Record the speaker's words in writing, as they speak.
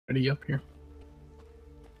Already up here.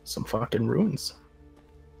 Some fucking ruins.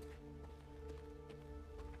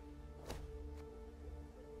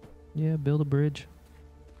 Yeah, build a bridge.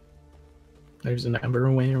 There's never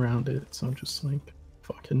a way around it, so I'm just like,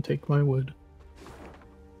 fucking take my wood.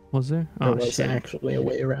 Was there? There Oh, was shit. actually a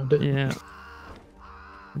way around it. Yeah.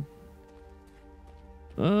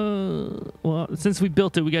 Well, since we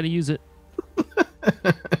built it, we got to use it.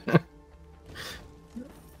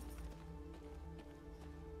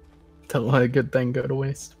 Don't let a good thing go to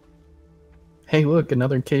waste. Hey, look,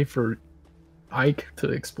 another cave for Ike to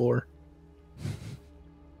explore.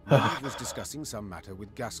 He was discussing some matter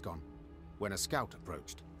with Gascon when a scout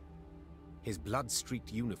approached. His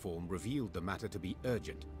blood-streaked uniform revealed the matter to be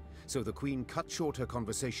urgent, so the Queen cut short her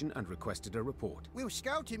conversation and requested a report. We were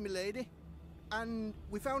scouting, milady, and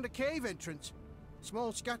we found a cave entrance.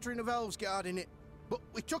 Small scattering of elves guarding it, but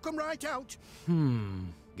we took them right out.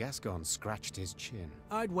 Gascon scratched his chin.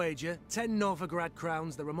 I'd wager 10 Novigrad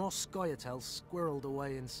crowns there are more Scoia'taels squirreled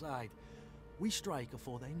away inside. We strike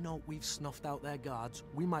before they know we've snuffed out their guards,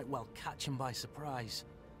 we might well catch them by surprise.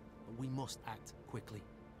 But we must act quickly.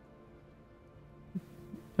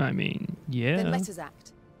 I mean, yeah. Then let us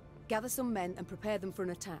act. Gather some men and prepare them for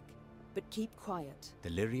an attack. But keep quiet. The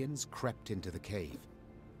Lyrians crept into the cave.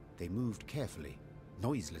 They moved carefully,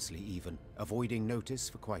 noiselessly even, avoiding notice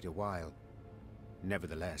for quite a while.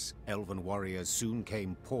 Nevertheless, elven warriors soon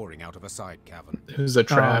came pouring out of a side cavern. It was a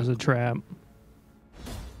trap. Oh, it was a trap.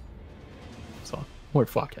 So, we're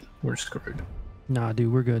fucking. We're screwed. Nah,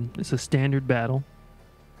 dude, we're good. It's a standard battle.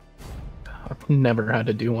 I've never had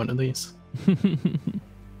to do one of these.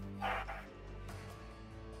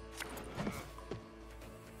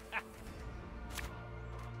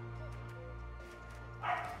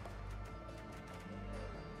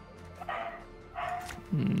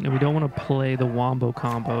 And we don't want to play the wombo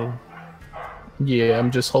combo. Yeah,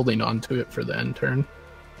 I'm just holding on to it for the end turn.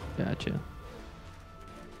 Gotcha.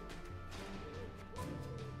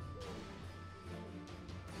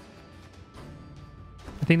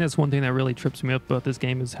 I think that's one thing that really trips me up about this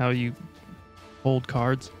game is how you hold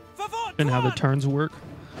cards and how the turns work.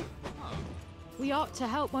 We ought to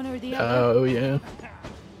help one or the other. Oh, yeah.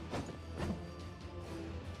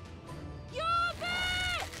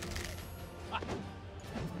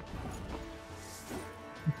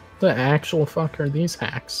 The actual fuck are these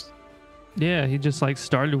hacks? Yeah, he just like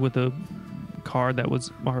started with a card that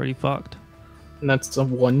was already fucked. And that's a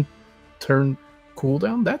 1 turn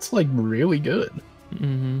cooldown? That's like really good.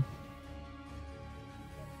 Mm-hmm.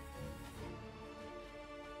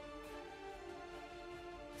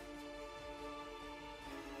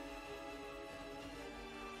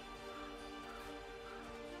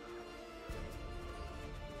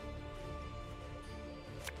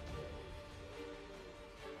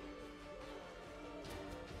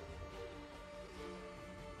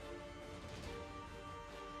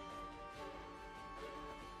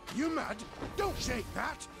 You mad? Don't shake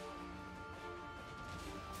that!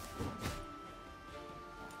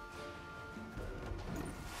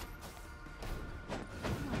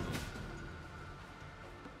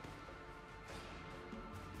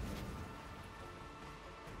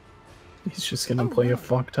 He's just gonna play a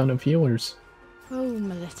fuck ton of healers. Oh,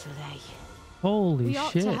 my little A. Holy We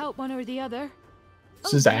ought shit. to help one or the other.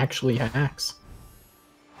 This is actually hacks.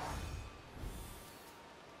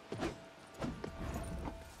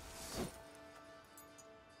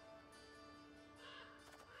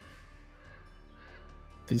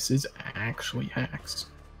 This is actually hacks.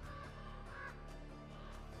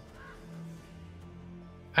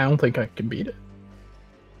 I don't think I can beat it.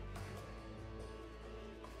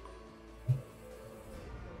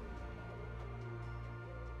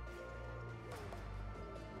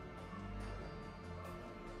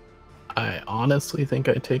 I honestly think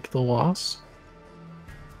I take the loss.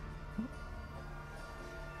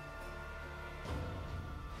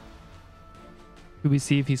 Could we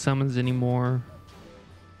see if he summons any more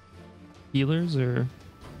healers or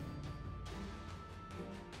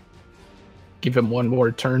Give him one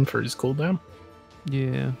more turn for his cooldown?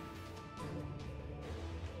 yeah.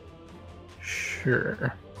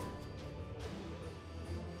 Sure.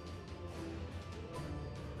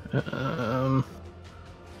 The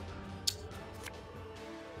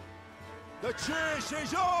chase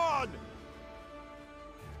is on!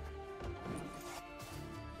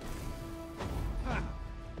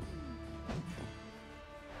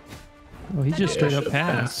 Oh, he just straight up should've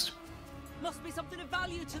passed. Must be something of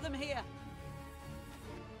value to them here.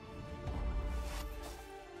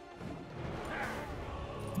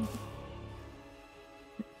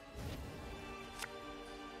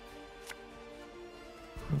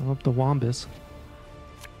 Up the Wombus.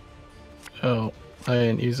 Oh, I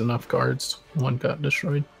didn't use enough cards. One got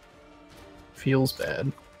destroyed. Feels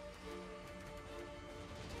bad.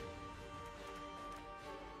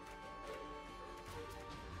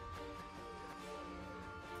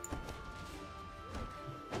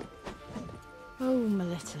 Oh, my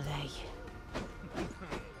little A.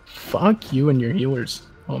 Fuck you and your healers,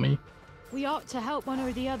 homie. We ought to help one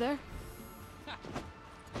or the other.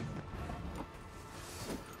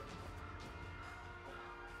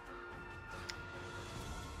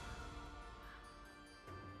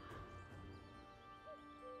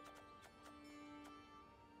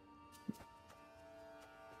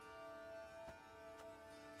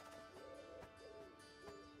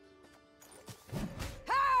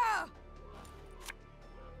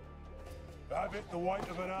 Have it the white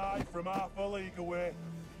of an eye from half a league away.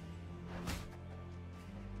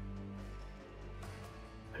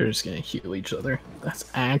 They're just gonna heal each other. That's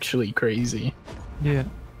actually crazy. Yeah.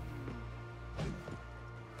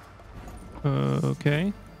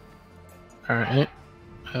 Okay. Alright.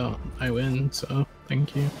 Well, I win, so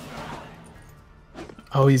thank you.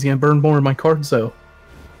 Oh, he's gonna burn more of my cards, though.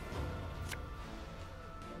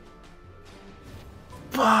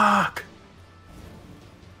 Fuck!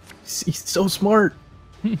 He's so smart.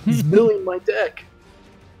 He's milling my deck.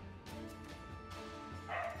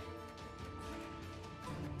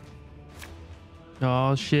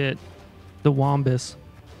 Oh shit. The Wombus.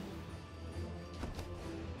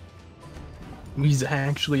 He's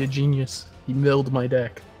actually a genius. He milled my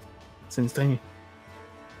deck. It's insane.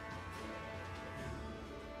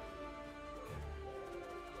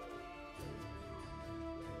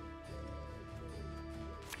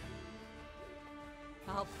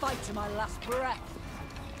 I'll fight to my last breath.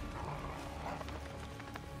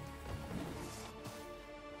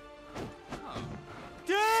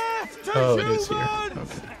 Oh, it is here.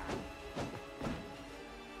 Okay.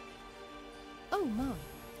 Oh, my.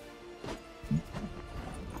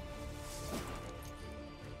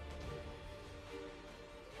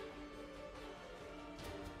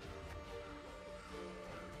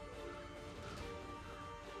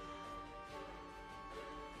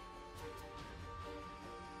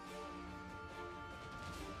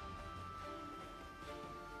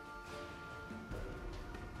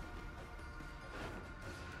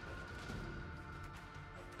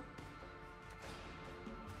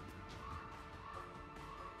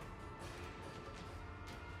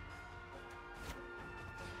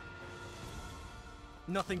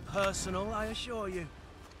 Nothing personal, I assure you.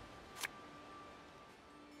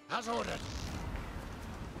 As ordered.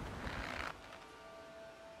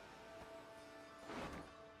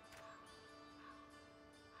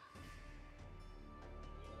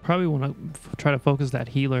 Probably want to try to focus that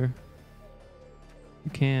healer.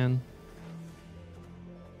 You can.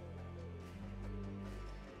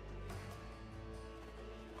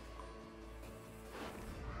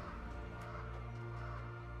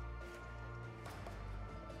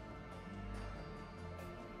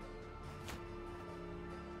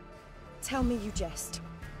 Tell me you jest.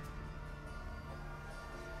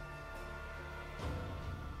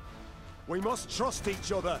 We must trust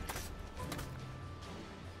each other.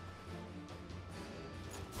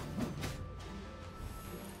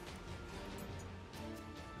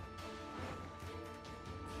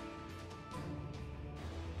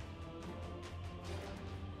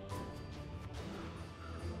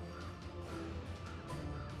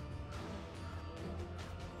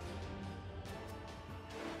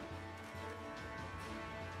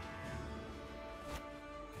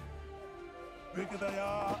 Bigger they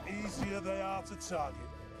are, easier they are to target.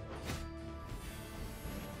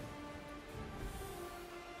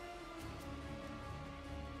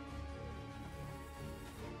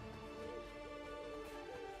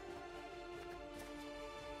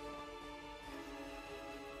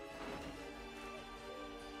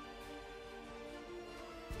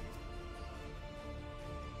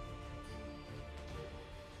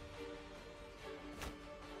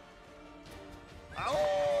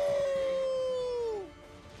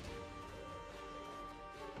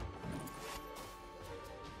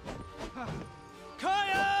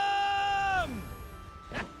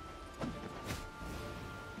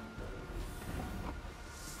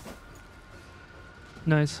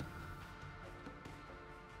 Nice.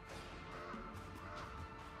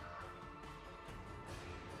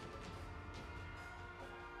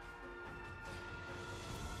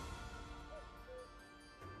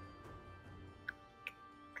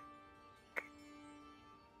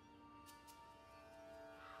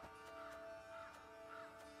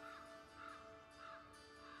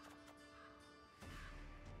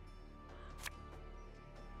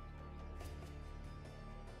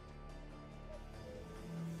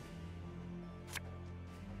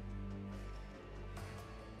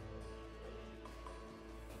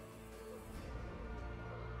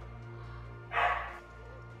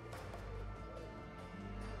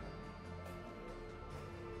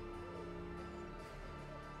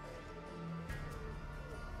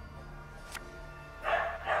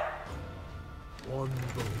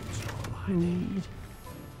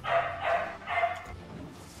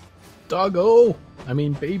 Doggo! I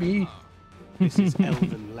mean, baby. This is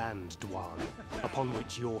elven land, Dwan, upon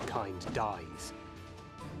which your kind dies.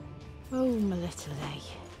 Oh, my little lay.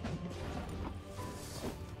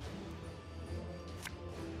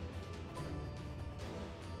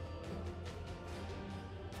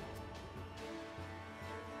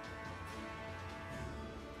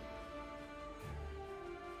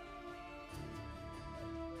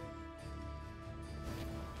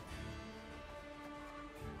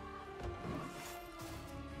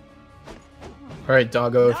 Alright,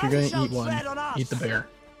 doggo, if you're gonna eat one, eat the bear.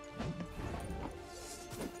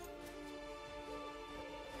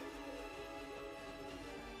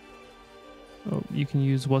 Oh, you can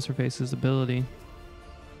use What's-Her-Face's ability.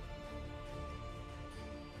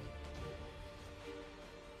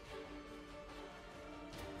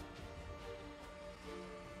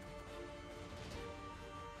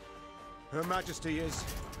 Her Majesty is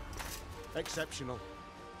exceptional.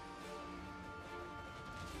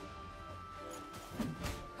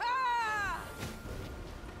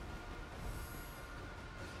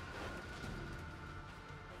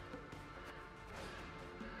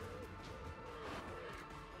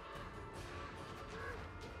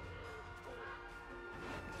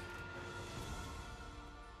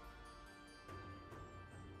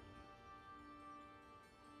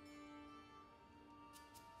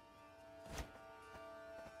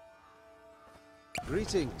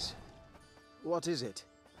 Greetings. What is it?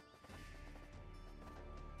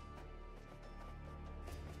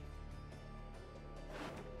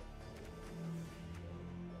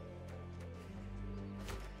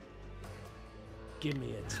 Give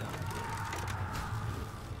me a time.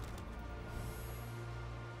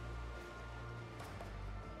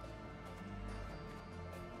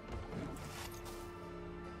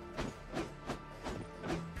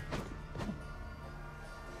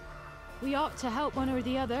 We ought to help one or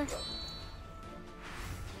the other.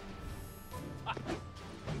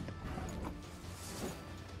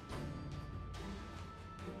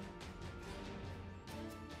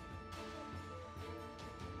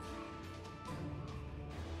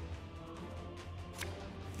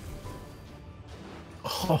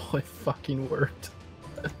 Oh, it fucking worked.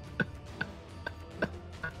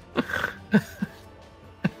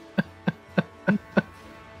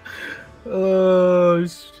 Oh,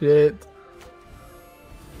 shit.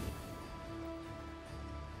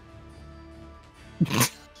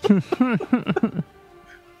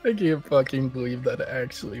 I can't fucking believe that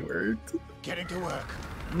actually worked. Getting to work.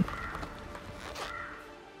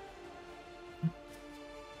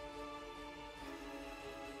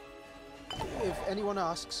 If anyone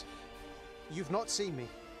asks, you've not seen me.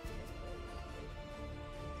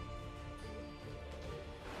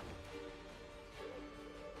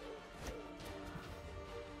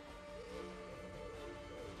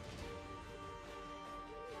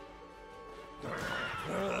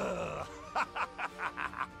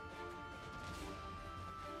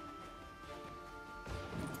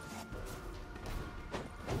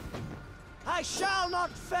 I shall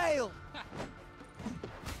not fail.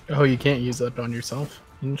 Oh, you can't use that on yourself.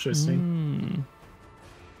 Interesting.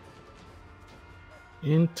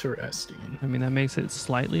 Interesting. I mean, that makes it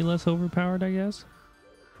slightly less overpowered, I guess.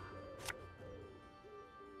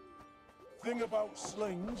 Thing about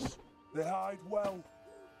slings, they hide well.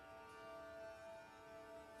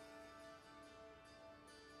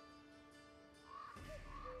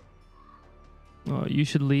 Well, you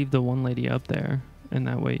should leave the one lady up there, and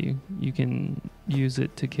that way you can use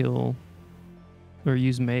it to kill, or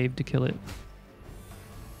use Maeve to kill it.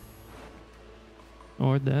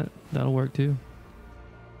 Or that'll work too.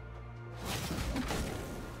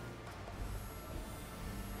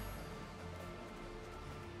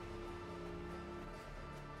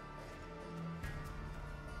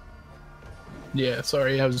 Yeah,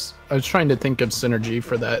 sorry, I was trying to think of synergy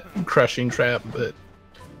for that crushing trap, but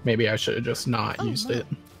maybe I should have just not used it.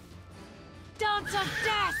 Dance of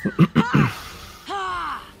death! Ha!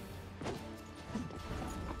 Ha!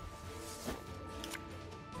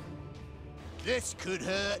 This could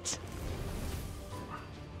hurt.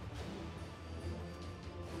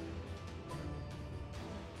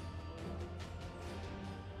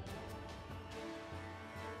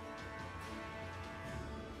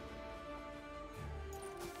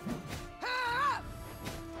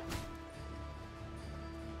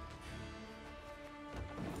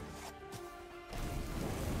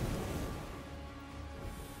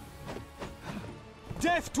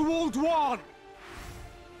 Death to Old One!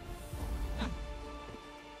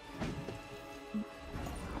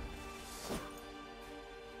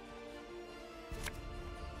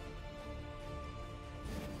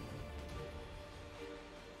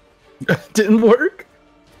 Didn't work.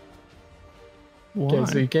 Why?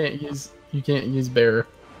 Okay, so you can't use bear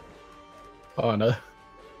on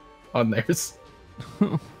theirs.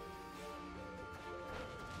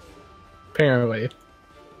 Apparently.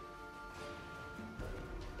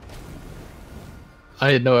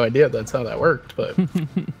 I had no idea that's how that worked, but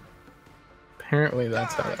apparently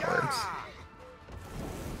that's how that works.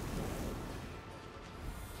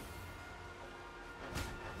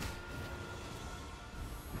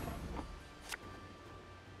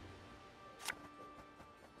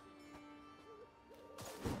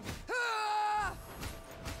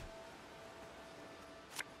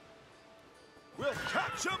 We'll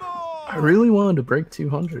catch 'em all! I really wanted to break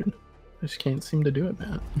 200. I just can't seem to do it,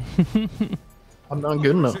 man. I'm not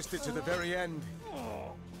good enough. Resisted to the very end.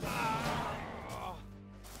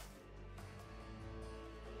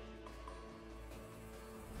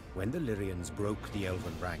 When the Lyrians broke the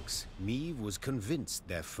elven ranks, Meve was convinced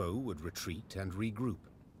their foe would retreat and regroup.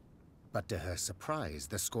 But to her surprise,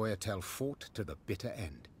 the Scoia'tael fought to the bitter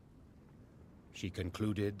end. She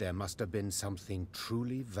concluded there must have been something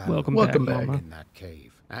truly valuable Welcome back, Mama. in that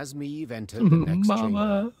cave. As Meve entered the next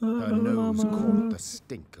chamber, her nose caught the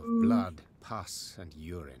stink of blood, pus, and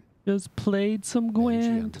urine. Just played some Then she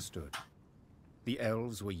Gwent. understood. The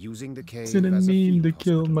elves were using the cave Didn't as a mean field to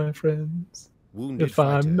kill hospital. my friends. Wounded If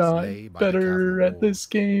I'm fighters not lay by the better cavern at wall. this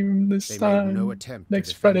game this They time, made no attempt next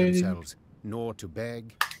to defend Friday. themselves, nor to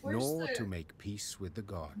beg, nor to make peace with the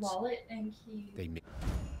gods. Wallet and key. They made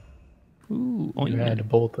Ooh, You had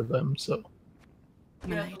both of them, so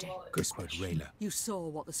Milady, whispered Rayla. you saw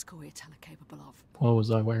what the Scoia'tael are capable of. what was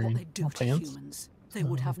I What wearing? they do My to pants? humans. They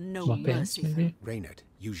would have no My pants, mercy for maybe? Reynard,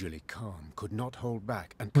 usually calm, could not hold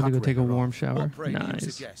back and We're cut gonna go take a Rayla warm off. shower. What pray do you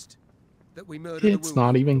Nice. suggest? That we murder the It's wounded?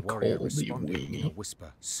 not even The warrior cold, you responded in a weenie.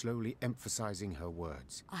 whisper, slowly emphasizing her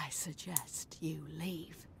words. I suggest you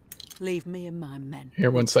leave. Leave me and my men. Here,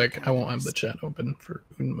 one with sec. the I won't have rest. the chat open for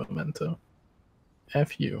un momento.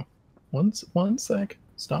 F you. One sec.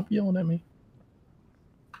 Stop yelling at me.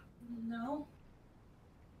 No.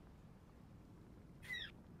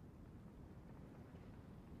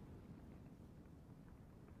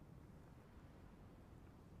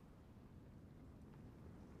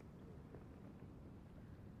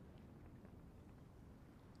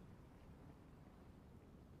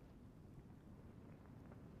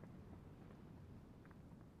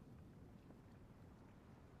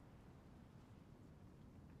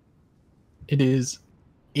 It is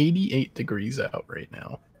 88 degrees out right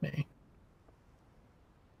now, May.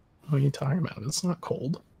 What are you talking about? It's not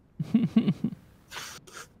cold.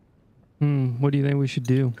 What do you think we should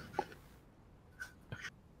do?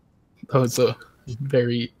 That was a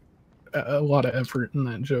lot of effort in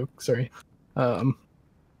that joke. Sorry. Yeah,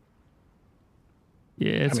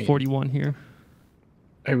 it's I mean, 41 here.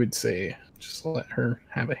 I would say just let her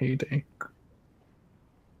have a heyday.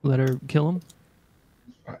 Let her kill him?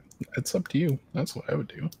 It's up to you. That's what I would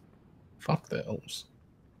do. Fuck the elves.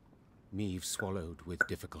 Meve swallowed with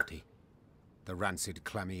difficulty. The rancid,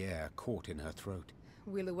 clammy air caught in her throat.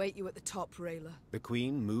 We'll await you at the top, Rayla. The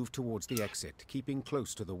queen moved towards the exit, keeping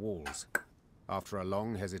close to the walls. After a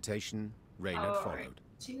long hesitation, Reynard followed.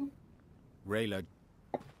 Rayla.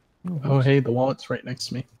 Oh, hey, the wallet's right next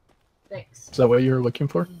to me. Thanks. Is that what you were looking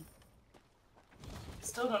for?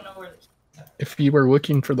 Still don't know where the keys are. If you were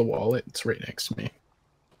looking for the wallet, it's right next to me.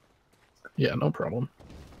 Yeah, no problem.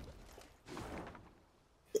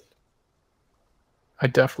 I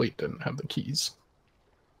definitely didn't have the keys.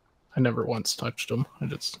 I never once touched them. I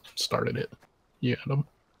just started it. You had them.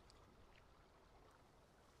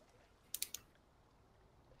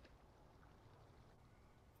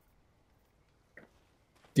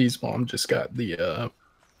 Dee's mom just got the,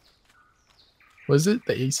 was it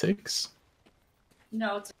the A6?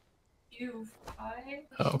 No, it's a Q5.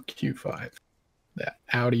 Oh, Q5. That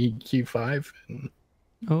Audi Q5. And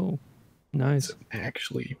oh, nice. It's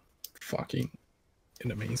actually fucking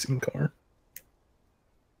an amazing car.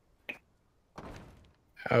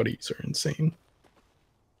 Audis are insane.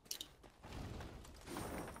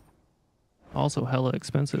 Also hella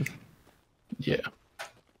expensive. Yeah.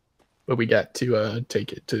 But we got to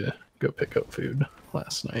take it to go pick up food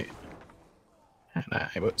last night. And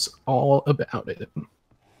I was all about it.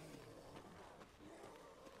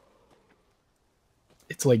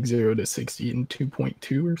 It's like 0 to 60 in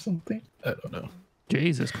 2.2 or something. I don't know.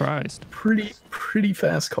 Jesus Christ. Pretty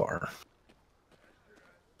fast car.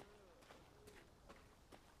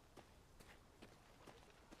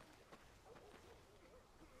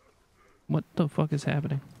 What the fuck is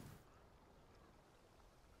happening?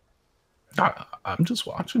 I'm just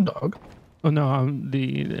watching, dog. Oh no,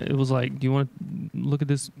 it was like, do you want to look at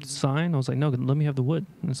this sign? I was like, no, let me have the wood.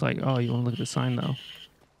 And it's like, oh, you want to look at the sign though?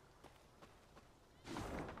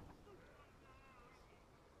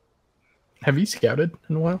 Have you scouted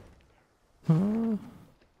in a while?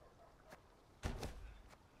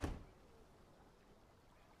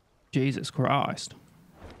 Jesus Christ.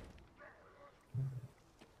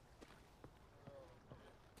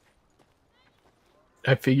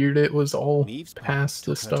 I figured it was all Neve's past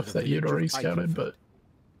the took her to stuff the that you'd village already of scouted, but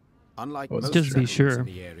unlike Well, most just be travellers sure. in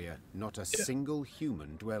the area, not a single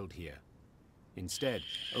human dwelled here. Instead,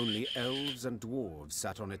 only elves and dwarves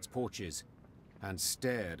sat on its porches and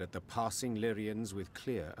stared at the passing Lyrians with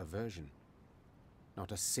clear aversion.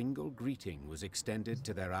 Not a single greeting was extended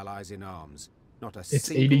to their allies in arms. Not a it's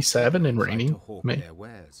single 87 and people tried raining. to hawk May. their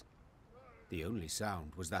wares. The only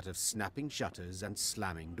sound was that of snapping shutters and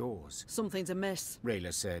slamming doors. Something's amiss.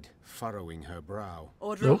 Rayla said, furrowing her brow.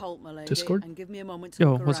 Order Nope. a halt, my lady, Discord? and give me a moment to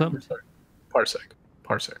Yo, look what's up? around. Parsec.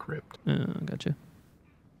 Parsec ripped. Gotcha.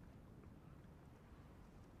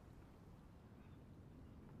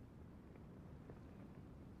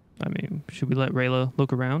 I mean, should we let Rayla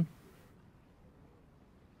look around?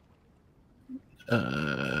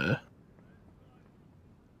 I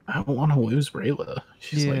don't want to lose Rayla.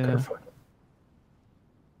 She's like our fucking...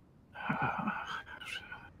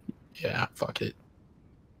 Yeah, fuck it.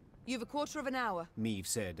 You've a quarter of an hour, Meave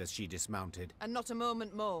said as she dismounted. and not a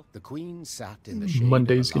moment more. The queen sat in the shade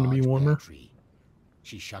Monday's of a gonna be large warmer. pear tree.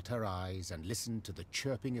 She shut her eyes and listened to the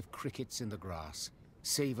chirping of crickets in the grass,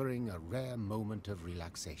 savoring a rare moment of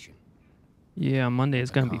relaxation. Yeah, Monday is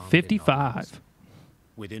going to be Calm 55.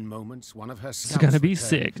 Within moments, one of her It's scouts gonna be returned,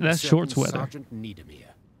 sick. a That's certain shorts weather. Sergeant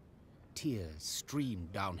Niedermere. Tears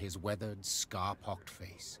streamed down his weathered, scar-pocked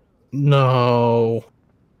face. No.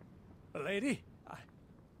 Lady,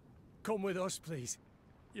 come with us, please.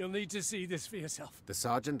 You'll need to see this for yourself. The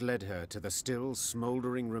sergeant led her to the still,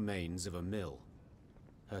 smouldering remains of a mill.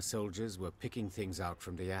 Her soldiers were picking things out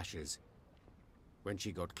from the ashes. When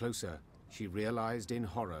she got closer, she realized in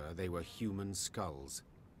horror they were human skulls,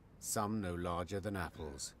 some no larger than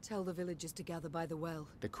apples. Tell the villagers to gather by the well,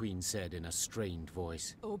 The queen said in a strained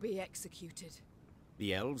voice. or be executed.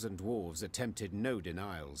 The elves and dwarves attempted no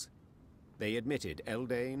denials. They admitted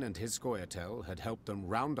Eldane and his Scoia'tael had helped them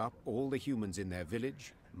round up all the humans in their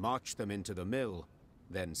village, march them into the mill,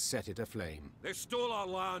 then set it aflame. They stole our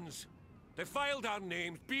lands. They filed our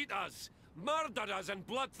names, beat us, murdered us in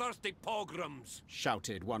bloodthirsty pogroms.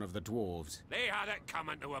 Shouted one of the dwarves. They had it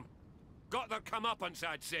coming to them. Got their comeuppance,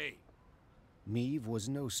 I'd say. Meave was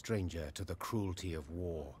no stranger to the cruelty of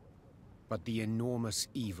war, but the enormous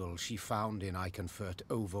evil she found in Iconfurt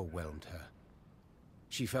overwhelmed her.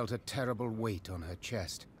 She felt a terrible weight on her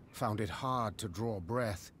chest, found it hard to draw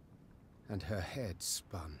breath, and her head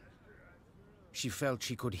spun. She felt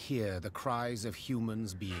she could hear the cries of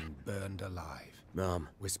humans being burned alive. Ma'am,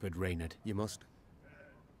 whispered Reynard. You must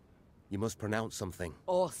pronounce something.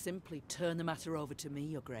 Or simply turn the matter over to me,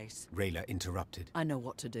 Your Grace. Rayla interrupted. I know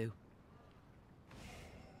what to do.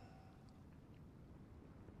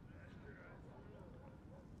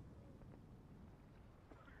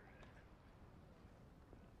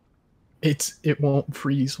 It won't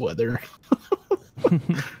freeze weather.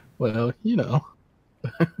 Well, you know,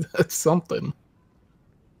 that's something.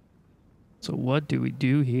 So what do we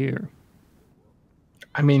do here?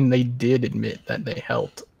 I mean, they did admit that they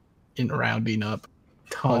helped in rounding up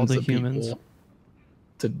tons the of humans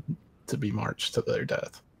people to be marched to their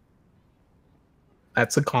death.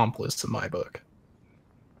 That's accomplice in my book.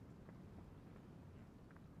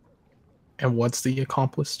 And what's the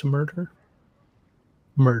accomplice to murder?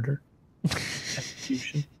 Murder.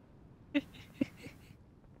 Execution.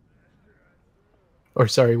 Or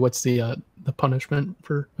sorry, what's the punishment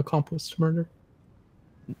for accomplice to murder?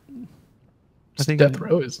 I think death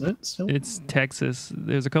row, isn't it? Still? It's Texas.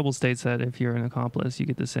 There's a couple states that if you're an accomplice, you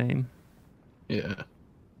get the same. Yeah.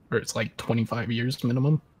 Or it's like 25 years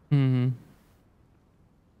minimum. Mm-hmm.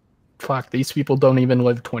 Fuck, these people don't even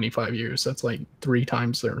live 25 years. That's like 3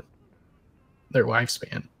 times their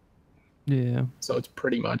lifespan. Yeah. So it's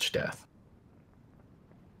pretty much death.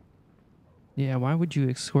 Yeah, why would you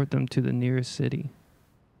escort them to the nearest city?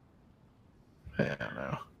 I don't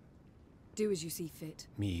know. Do as you see fit.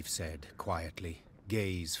 Meave said quietly,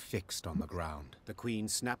 gaze fixed on the ground. The queen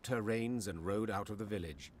snapped her reins and rode out of the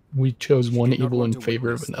village. We chose She one did not evil want in to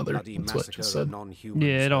favor of witness the another. bloody That's what it just massacre of said. non-humans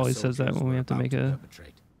Yeah, it her always says that soldiers when we were have to about make a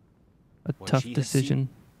perpetrate. What tough she had decision.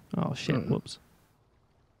 Oh shit! Mm. Whoops.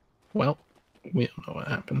 Well, we don't know what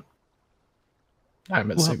happened.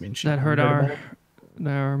 I'm assuming she that hurt our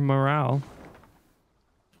morale.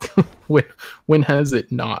 When has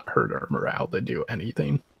it not hurt our morale to do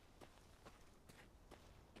anything?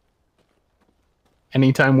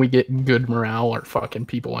 anytime we get good morale, our fucking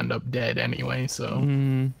people end up dead anyway, so.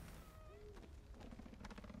 Mm.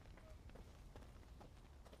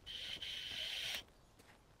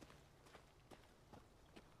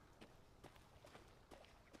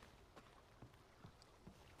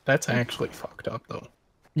 That's actually fucked up, though.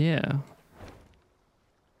 Yeah. It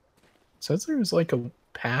says there's like a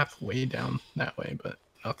path way down that way, but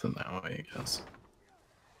nothing that way, I guess.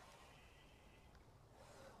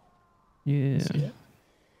 Yeah. See it?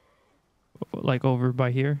 Like over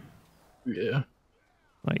by here? Yeah.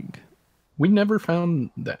 Like... We never found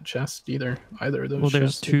that chest either. Either of those chests. Well,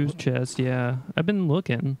 there's two chests, yeah. I've been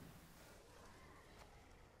looking.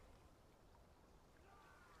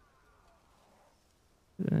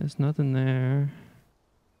 There's nothing there.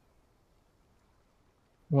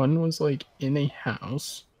 One was like in a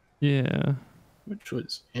house. Yeah. Which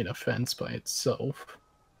was in a fence by itself.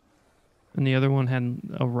 And the other one had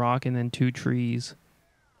a rock and then 2 trees.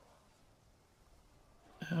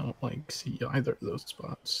 I don't like see either of those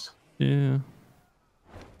spots. Yeah.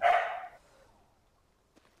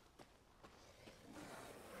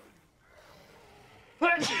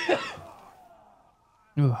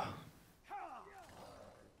 Ugh.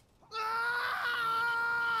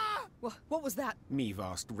 What was that? Meve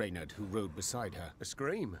asked Reynard, who rode beside her. A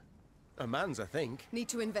scream. A man's, I think. Need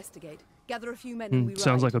to investigate. Gather a few men and we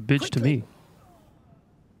Sounds ride. like a bitch to me.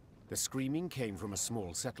 The screaming came from a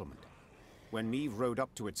small settlement. When Meve rode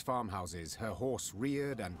up to its farmhouses, her horse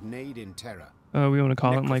reared and neighed in terror. We want to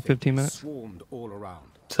call it in like 15 minutes? Swarmed all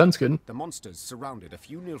around. Sounds good. The monsters surrounded a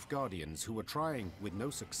few Nilfgaardians who were trying, with no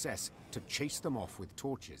success, to chase them off with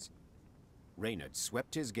torches. Reynard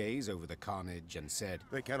swept his gaze over the carnage and said,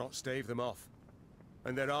 They cannot stave them off,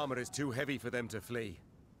 and their armor is too heavy for them to flee.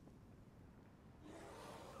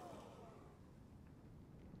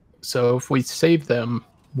 So if we save them,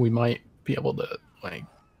 we might be able to like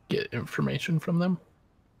get information from them.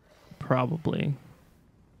 Probably.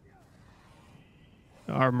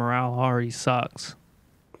 Our morale already sucks.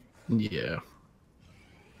 Yeah.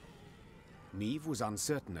 Meve was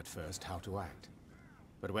uncertain at first how to act.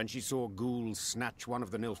 But when she saw ghouls snatch one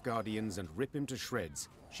of the Nilfgaardians and rip him to shreds,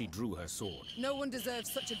 she drew her sword. No one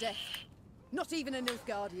deserves such a death. Not even a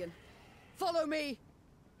Nilfgaardian. Follow me!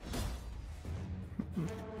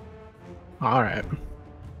 Alright.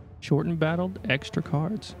 Shortened battled, extra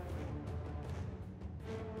cards.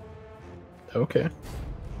 Okay.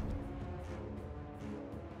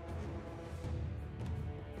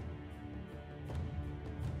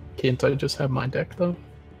 Can't I just have my deck, though?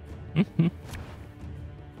 Mm-hmm.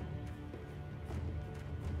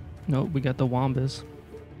 Nope, we got the Wombas.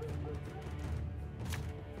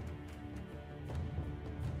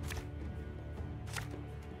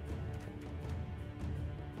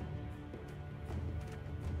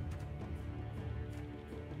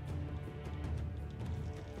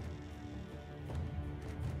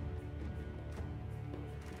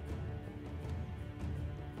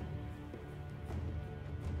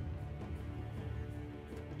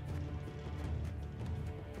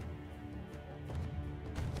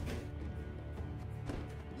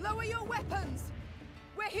 Lower your weapons!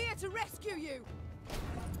 We're here to rescue you!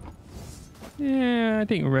 Yeah, I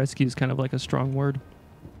think rescue is kind of like a strong word.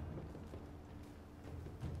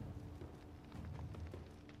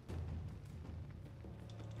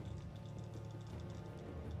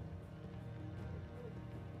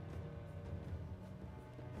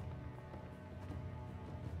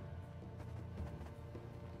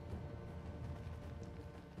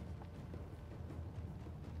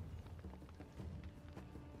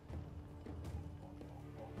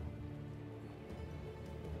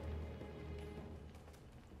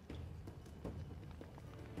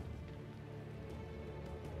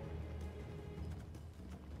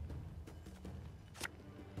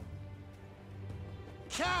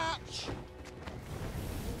 Catch!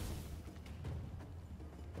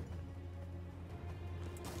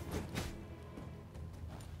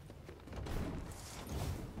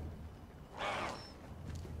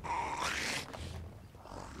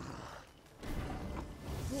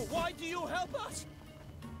 Why do you help us?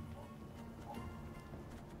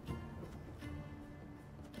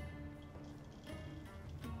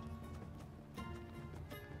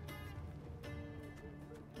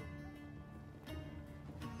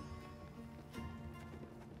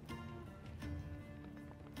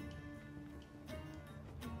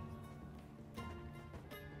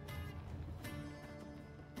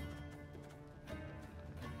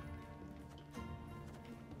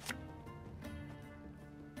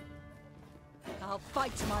 I'll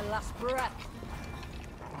fight to my last breath.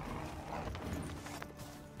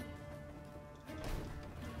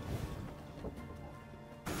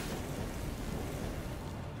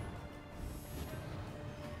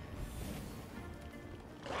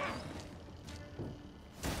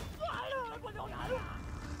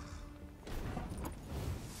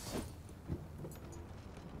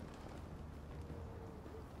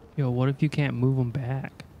 Yo, what if you can't move them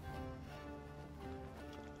back?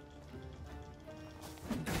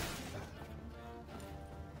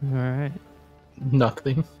 All right.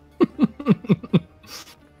 Nothing.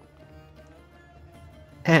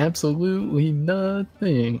 Absolutely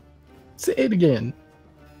nothing. Say it again.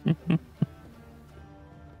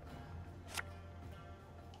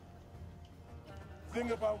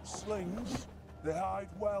 Thing about slings, they hide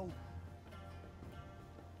well.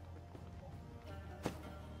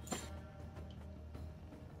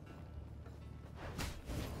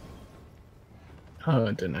 Oh,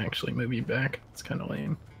 it didn't actually move you back. It's kind of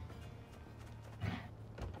lame.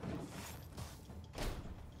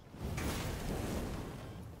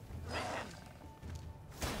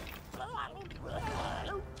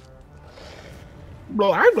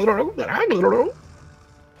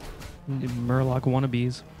 Murloc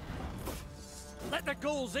wannabes. Let the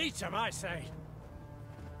ghouls eat him, I say.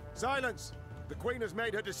 Silence! The Queen has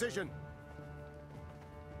made her decision.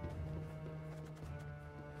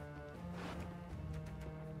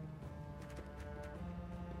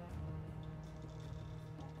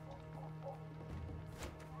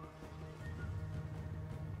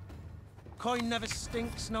 Coin never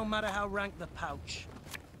stinks, no matter how rank the pouch.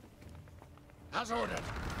 As ordered.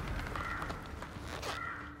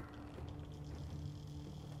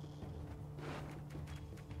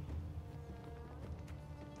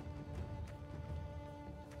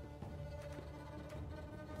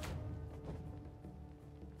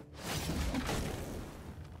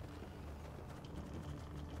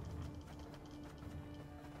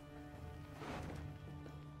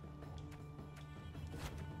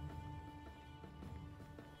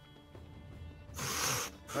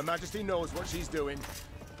 Her Majesty knows what she's doing.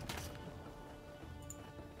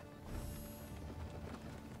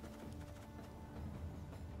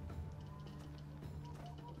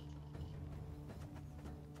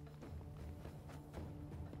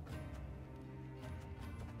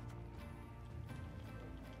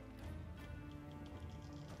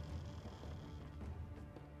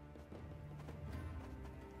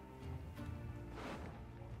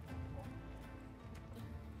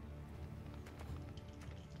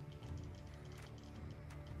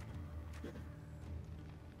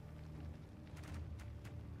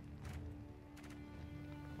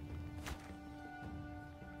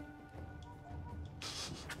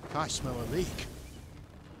 I smell a leak.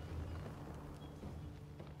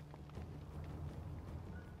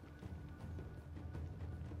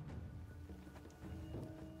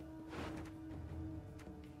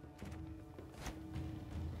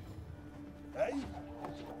 Hey?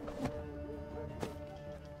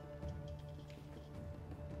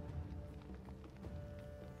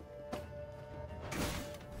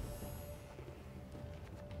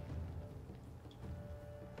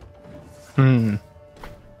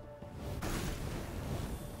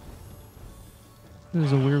 This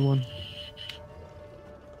is a weird one.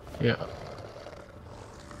 Yeah.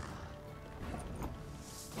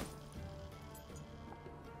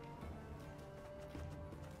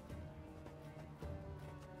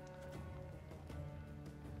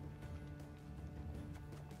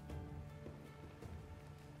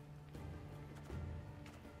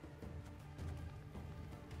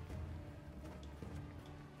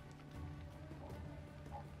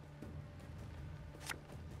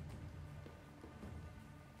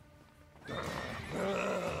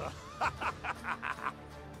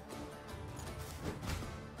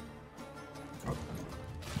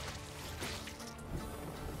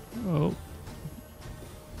 Oh.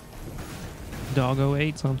 Doggo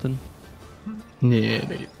ate something. Yeah,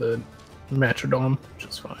 it ate the Metrodome, which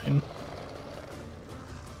is fine.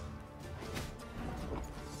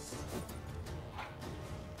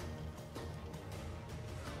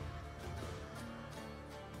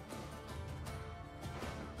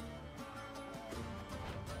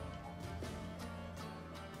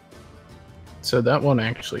 So that won't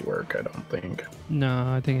actually work, I don't think.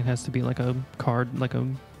 No, I think it has to be like a card, like a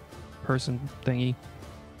person thingy.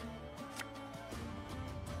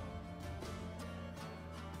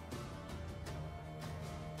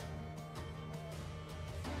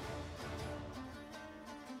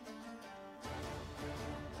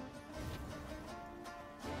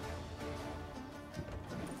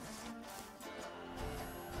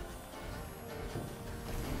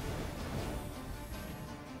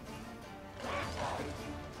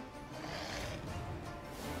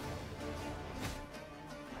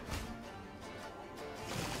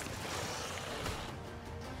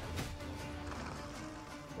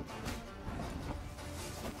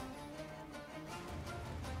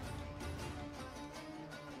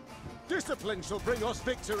 Discipline shall bring us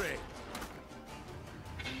victory.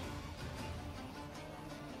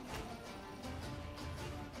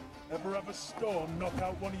 Ever have a storm knock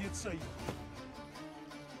out one of your teeth?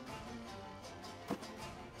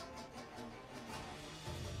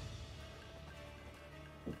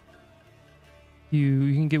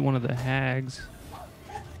 You can get one of the hags.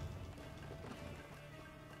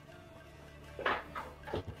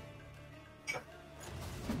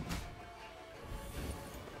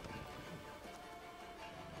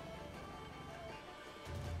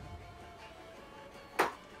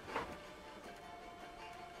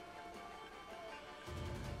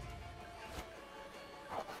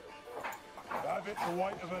 I've hit the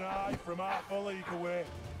white of an eye from half a league away.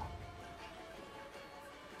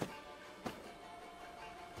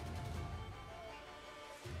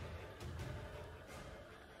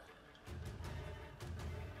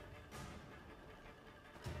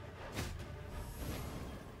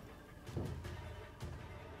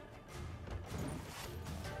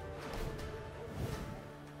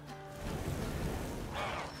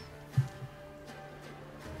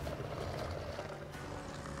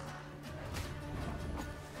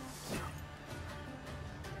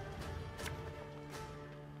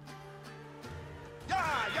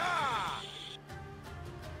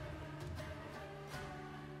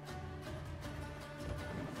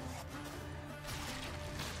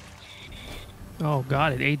 Oh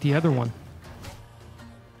god, it ate the other one.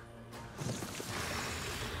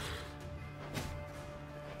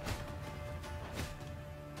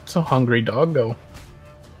 It's a hungry doggo.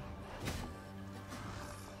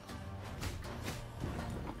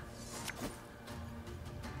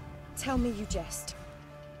 Tell me you jest.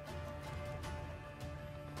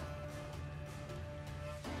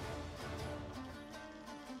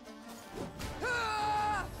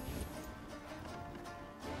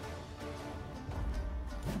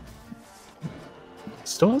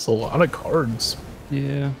 Still has a lot of cards.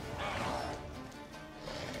 Yeah.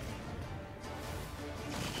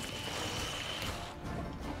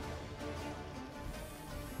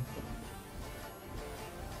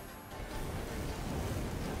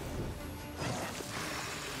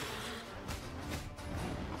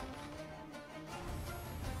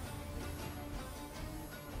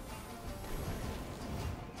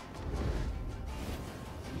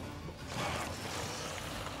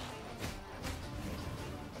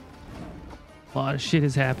 A lot of shit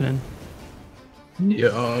is happening.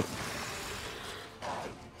 Yeah.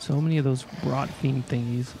 So many of those rot fiend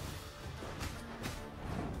thingies.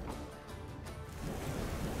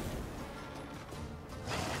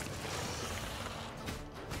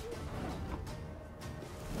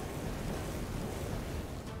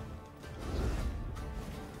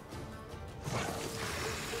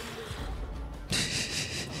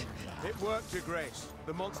 It worked, Your Grace.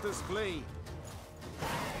 The monsters flee.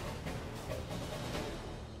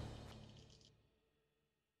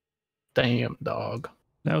 Damn, dog.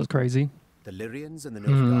 That was crazy. The Lyrians and the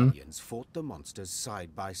Nilfgaardians fought the monsters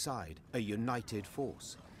side by side, a united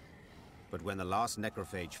force. But when the last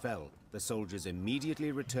necrophage fell, the soldiers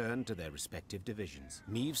immediately returned to their respective divisions.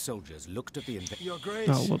 Meave's soldiers looked at the Your Grace.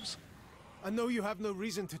 Oh, whoops. I know you have no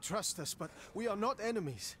reason to trust us, but we are not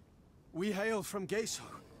enemies. We hail from Geisel,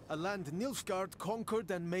 a land Nilfgaard conquered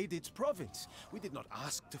and made its province. We did not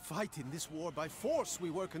ask to fight in this war by force. We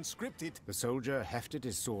were conscripted. The soldier hefted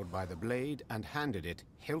his sword by the blade and handed it,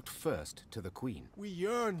 hilt first, to the queen. We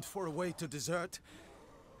yearned for a way to desert,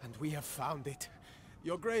 and we have found it.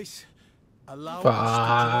 Your Grace, allow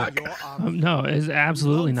us to join your army. No, it's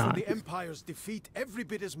absolutely We long not. for the Empire's defeat every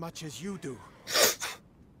bit as much as you do.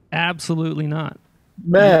 Absolutely not.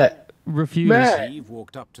 Matt. Refuse. Eve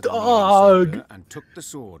walked up to the soldier and took the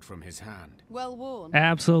sword from his hand. Well worn.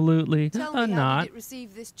 Absolutely Tell me, how not. did it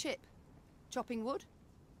receive this chip? Chopping wood?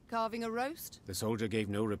 Carving a roast? The soldier gave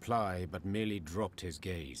no reply, but merely dropped his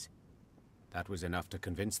gaze. That was enough to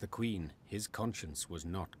convince the queen his conscience was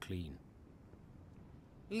not clean.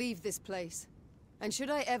 Leave this place. And should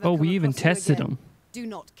I ever Oh, come we even across you tested again, him. do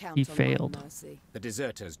not count He on failed. my mercy. The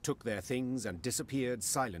deserters took their things and disappeared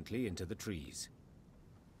silently into the trees.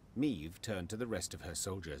 Meave turned to the rest of her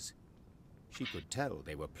soldiers. She could tell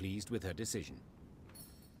they were pleased with her decision.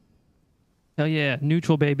 Hell yeah,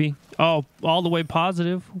 neutral baby. Oh, all the way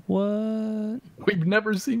positive. What? We've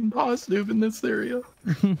never seen positive in this area.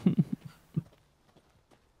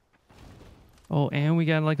 Oh, and we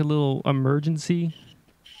got like a little emergency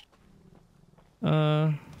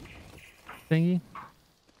thingy.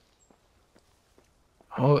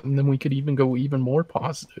 Oh, and then we could even go even more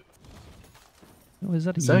positive. Oh, is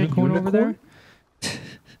that a Is that a unicorn over there?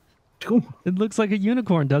 Cool. It looks like a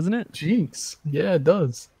unicorn, doesn't it? Jinx. Yeah, it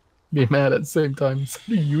does. Be mad at the same time. Is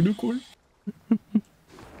that a unicorn?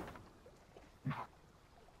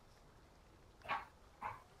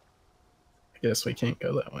 Guess we can't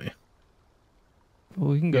go that way.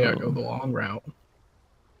 Well, we can go. Yeah, go the long route.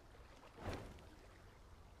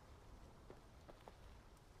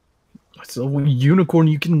 It's a unicorn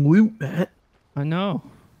you can loot, Matt. I know.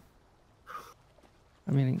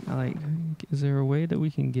 I mean, like, is there a way that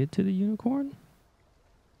we can get to the unicorn?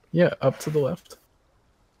 Yeah, up to the left.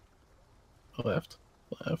 Left.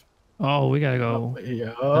 Oh, we gotta go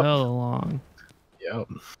Yeah. hell along. Yep.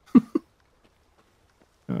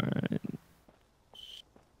 Alright.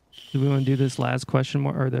 Do we want to do this last question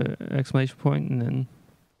more, or the exclamation point, and then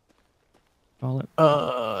call it?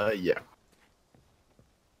 Yeah.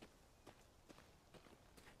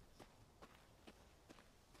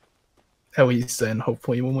 At least then,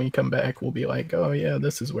 hopefully, when we come back, we'll be like, oh yeah,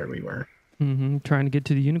 this is where we were. Mm-hmm. Trying to get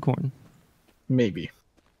to the unicorn. Maybe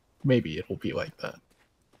it'll be like that.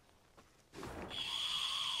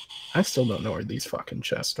 I still don't know where these fucking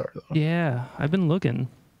chests are, though. Yeah, I've been looking.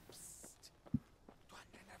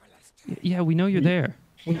 Yeah, we know you're there.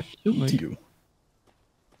 We shoot you.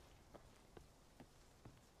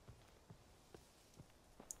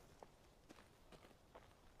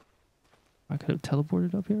 I could have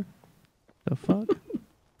teleported up here. The fuck?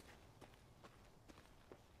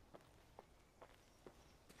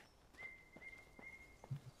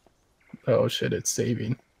 Oh shit, it's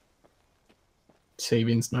saving.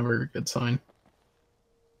 Saving's never a good sign.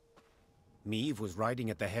 Meve was riding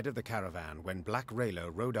at the head of the caravan when Black Rayla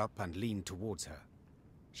rode up and leaned towards her.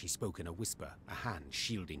 She spoke in a whisper, a hand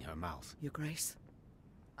shielding her mouth. Your Grace,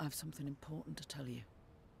 I've something important to tell you.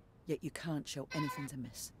 Yet you can't show anything to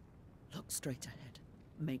miss. Look straight ahead.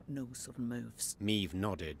 Make no sudden moves. Meve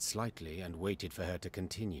nodded slightly and waited for her to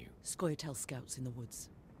continue. Scoia'tael scouts in the woods,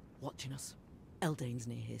 watching us. Eldain's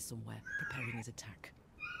near here somewhere, preparing his attack.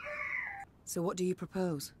 So what do you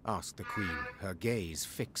propose? Asked the Queen, her gaze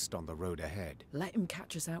fixed on the road ahead. Let him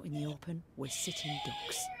catch us out in the open. We're sitting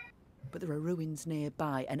ducks. But there are ruins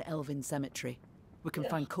nearby, an elven cemetery. We can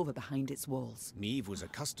find cover behind its walls. Meve was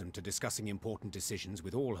accustomed to discussing important decisions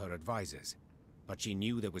with all her advisors, but she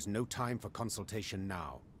knew there was no time for consultation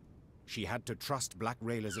now. She had to trust Black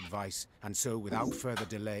Rayla's advice, and so without further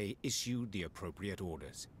delay issued the appropriate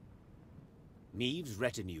orders. Meve's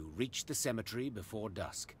retinue reached the cemetery before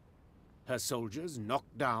dusk. Her soldiers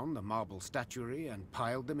knocked down the marble statuary and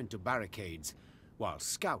piled them into barricades, while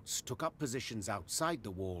scouts took up positions outside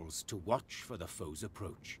the walls to watch for the foe's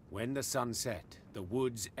approach. When the sun set, the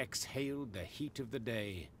woods exhaled the heat of the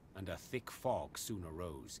day, and a thick fog soon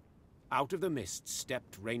arose. Out of the mist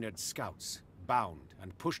stepped Reynard's scouts, bound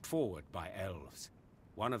and pushed forward by elves.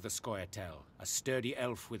 One of the Scoia'tael, a sturdy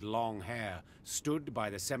elf with long hair, stood by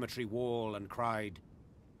the cemetery wall and cried,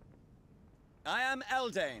 I am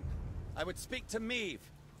Eldain. I would speak to Meve.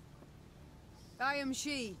 I am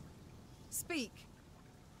she. Speak.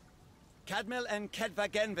 Cadmil and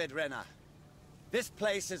Kedvagenvid, Renna. This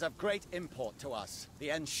place is of great import to us, the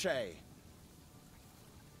Enshe.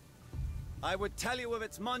 I would tell you of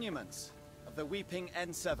its monuments, of the weeping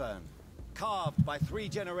Ensevern, carved by 3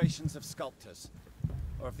 generations of sculptors,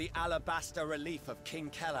 or of the alabaster relief of King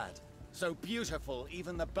Kelad, so beautiful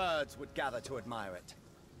even the birds would gather to admire it.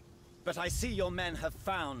 But I see your men have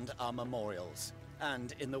found our memorials,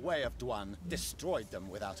 and in the way of Dwan, destroyed them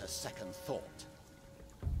without a second thought.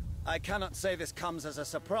 I cannot say this comes as a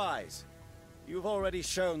surprise. You've already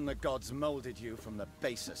shown the gods molded you from the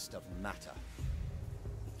basest of matter.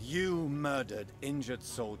 You murdered injured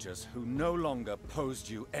soldiers who no longer posed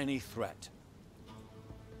you any threat.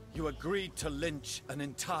 You agreed to lynch an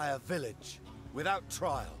entire village, without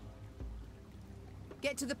trial.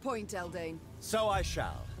 Get to the point, Eldain. So I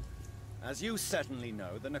shall. As you certainly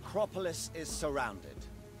know, the necropolis is surrounded.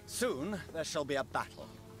 Soon, there shall be a battle.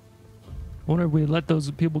 I wonder if we let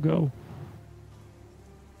those people go.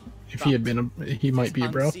 If he had been a, he might be a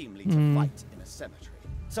bro. Unseemly to fight in a cemetery.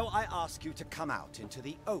 So I ask you to come out into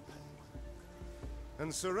the open.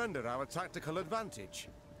 And surrender our tactical advantage.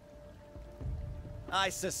 I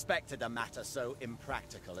suspected a matter so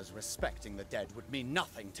impractical as respecting the dead would mean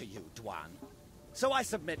nothing to you, Dwan. So I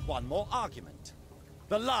submit one more argument.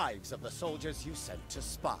 The lives of the soldiers you sent to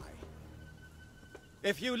spy.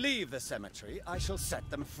 If you leave the cemetery, I shall set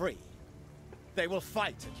them free. They will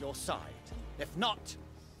fight at your side. If not,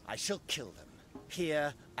 I shall kill them,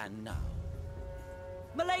 here and now.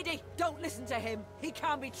 Milady, don't listen to him. He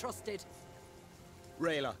can't be trusted.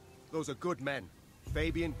 Rayla, those are good men.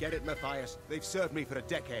 Fabian, Gerrit, Matthias, they've served me for a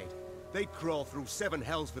decade. They'd crawl through 7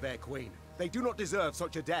 hells for their queen. They do not deserve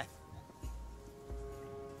such a death.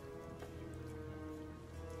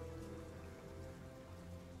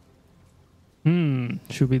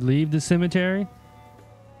 Should we leave the cemetery?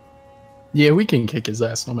 Yeah, we can kick his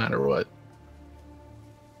ass no matter what.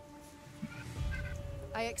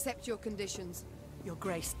 accept your conditions. Your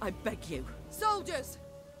Grace, I beg you. Soldiers!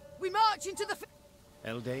 We march into the...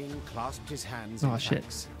 Eldane clasped his hands Oh, in shit.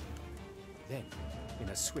 thanks. Then, in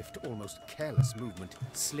a swift, almost careless movement,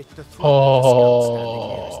 slit the throat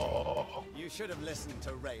Oh. You should have listened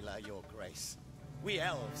to Rayla, Your Grace. We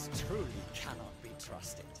elves truly cannot be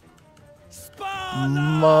trusted.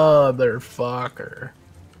 Motherfucker.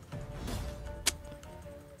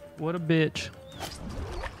 What a bitch.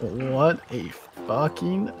 What a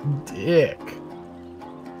fucking dick.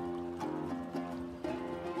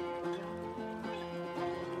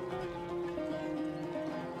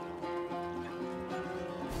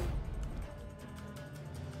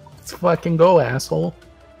 Let's fucking go, asshole.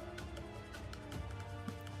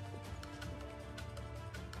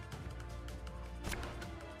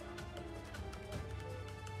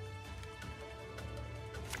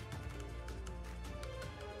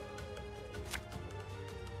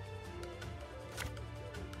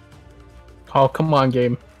 Oh, come on,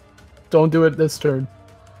 game. Don't do it this turn.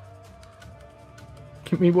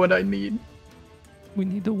 Give me what I need. We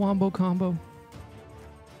need the wombo combo.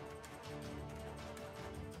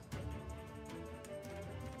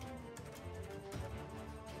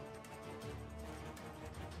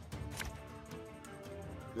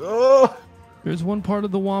 Oh! There's one part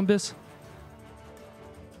of the wombus.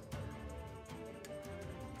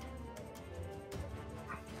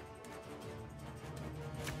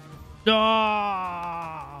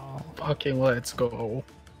 Oh! Fucking let's go.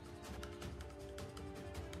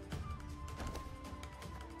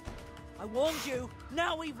 I warned you.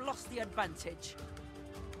 Now we've lost the advantage.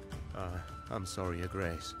 I'm sorry, Your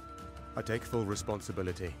Grace. I take full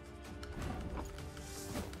responsibility.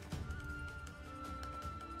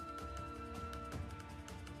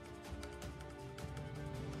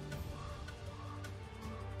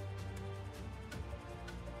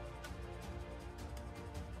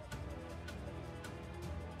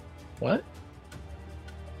 What?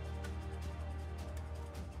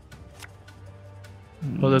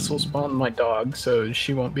 Well, this will spawn my dog, so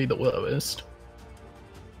she won't be the lowest.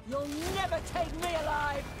 You'll never take me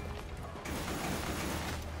alive.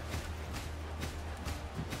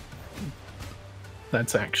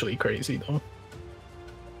 That's actually crazy, though.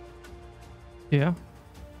 Yeah.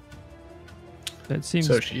 That seems...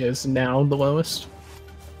 So she is now the lowest?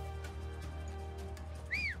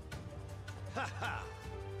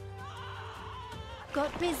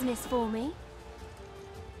 Got business for me?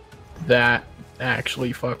 That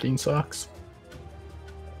actually fucking sucks.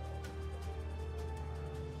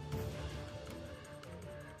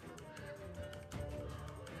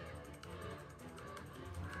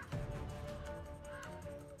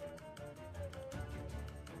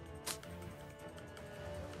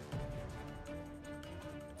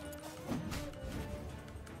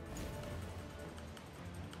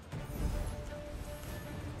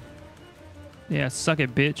 Yeah, suck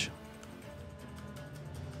it, bitch.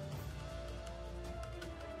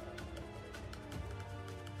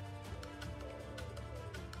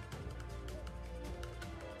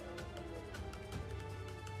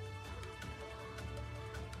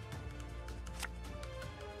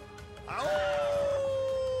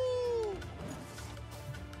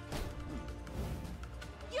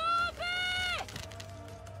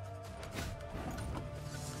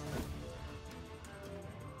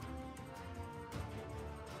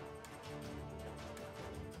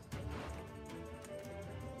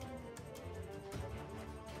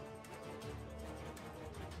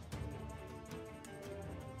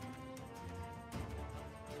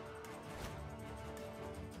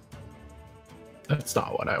 That's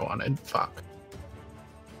not what I wanted. Fuck.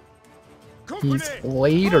 Company, He's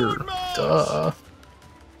later. Duh.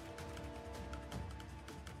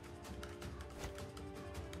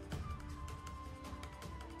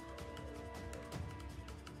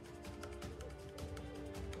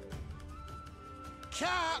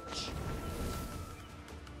 catch!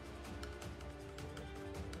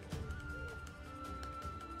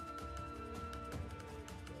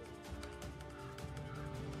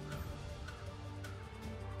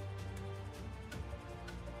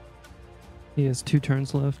 He has 2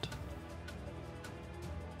 turns left.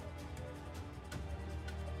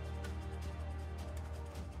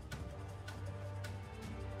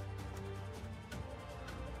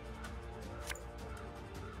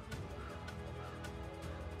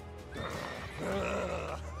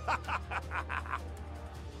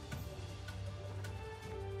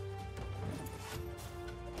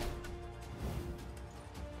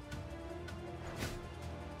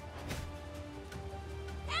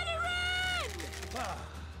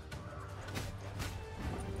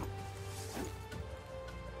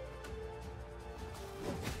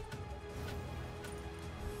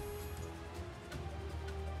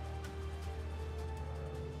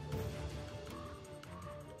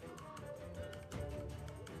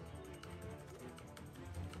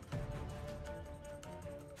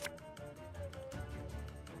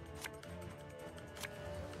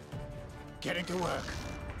 Getting to work.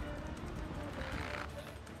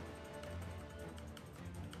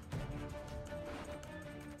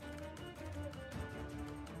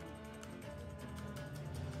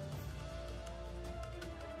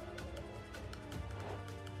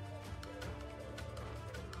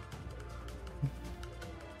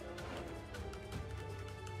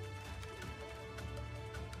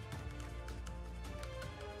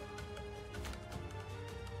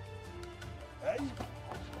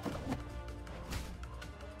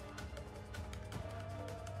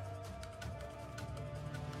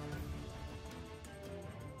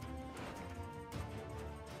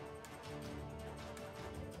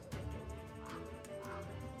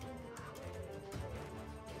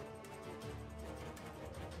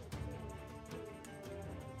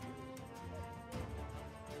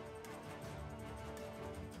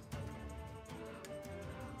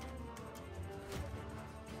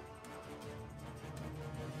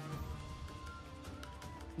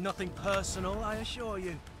 Nothing personal, I assure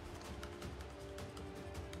you.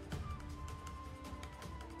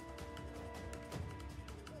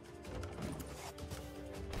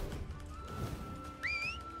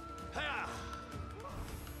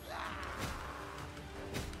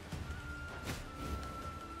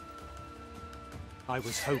 I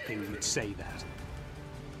was hoping you'd say that.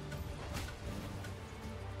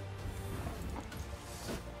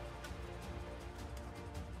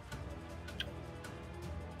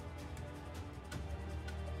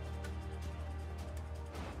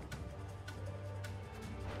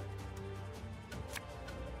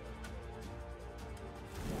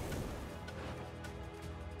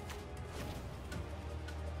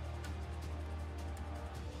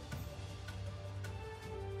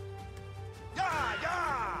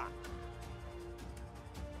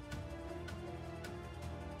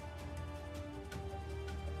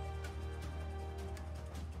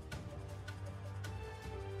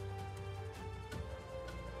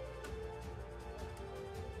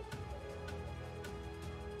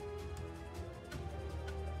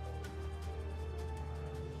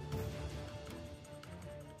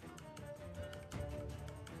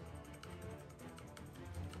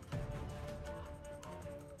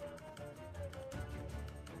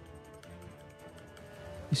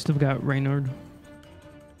 You still got Reynard.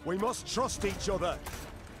 We must trust each other.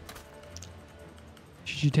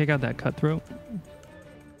 Should you take out that cutthroat?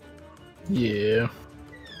 Yeah.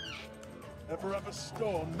 Ever have a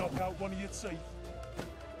storm knock out one of your teeth?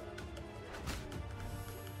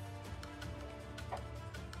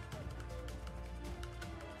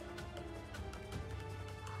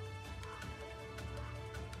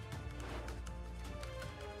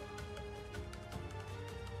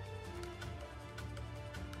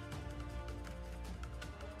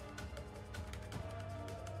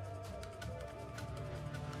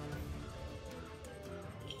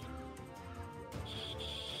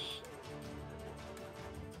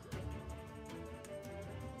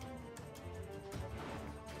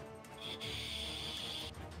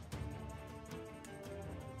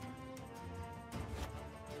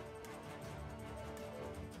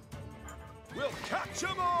 We'll catch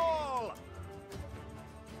 'em all!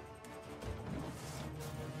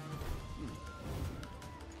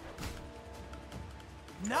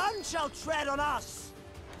 None shall tread on us!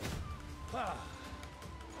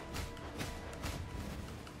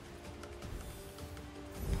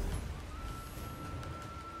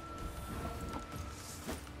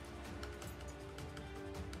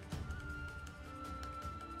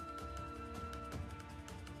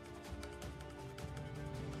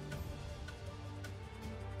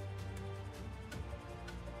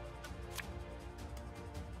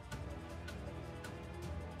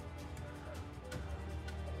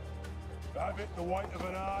 I've hit the white of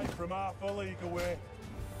an eye from half a league away.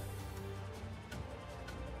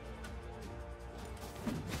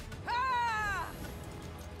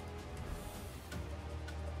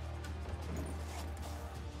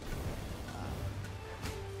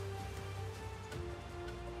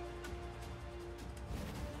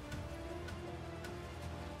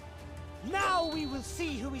 Now we will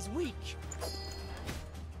see who is weak.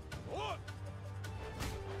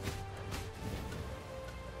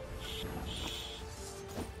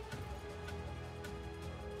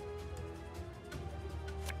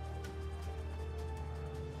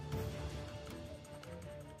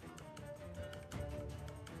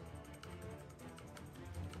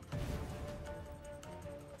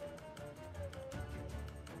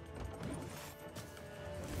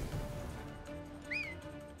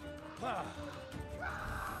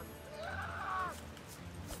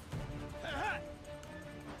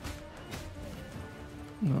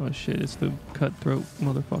 Oh shit, it's the cutthroat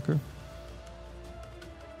motherfucker.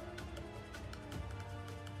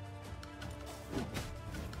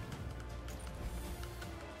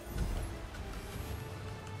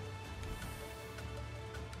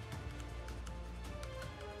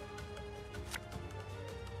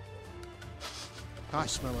 I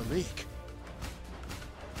smell a leak.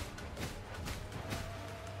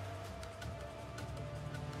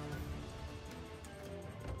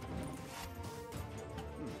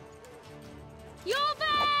 You're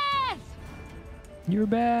bad! You're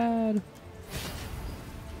bad.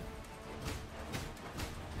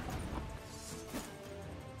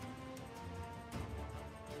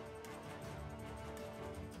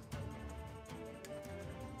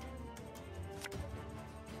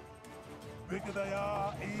 Bigger they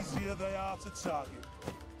are, easier they are to target.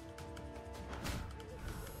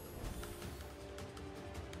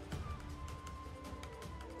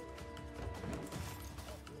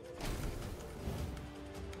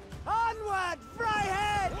 Onward,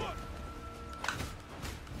 Fryhead!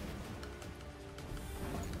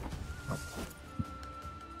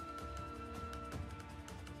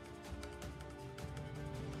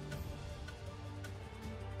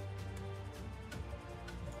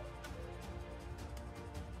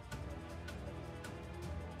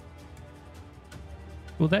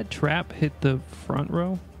 Will that trap hit the front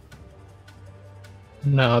row?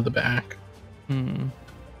 No, the back. Hmm.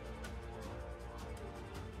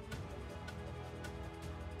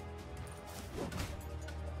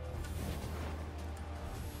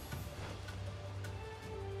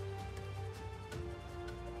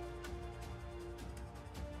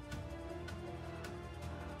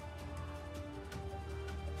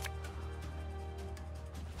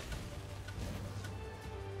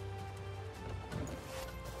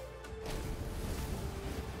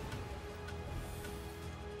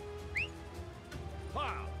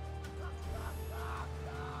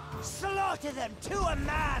 Slaughter them to a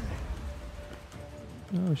man!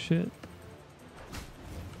 Oh shit.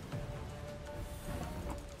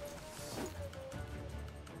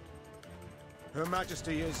 Her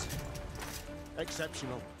Majesty is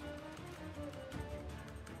exceptional.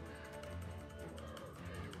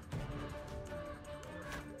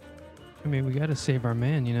 I mean, we gotta save our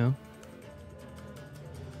man, you know?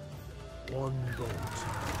 One bolt.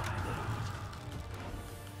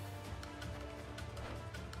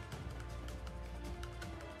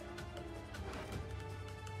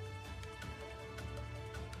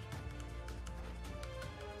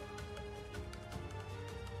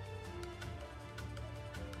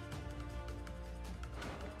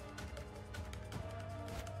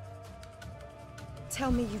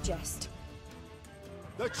 Tell me you jest.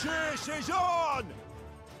 The chase is on!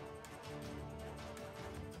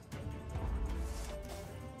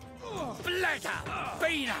 Bladder!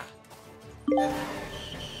 Beaner!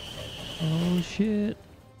 Oh shit.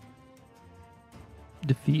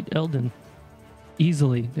 Defeat Eldon.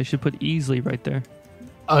 Easily. They should put easily right there.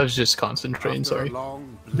 I was just concentrating, After a sorry.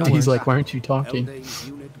 long, He's bloody like, why aren't you battle, talking? Eldane's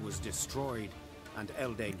unit was destroyed, and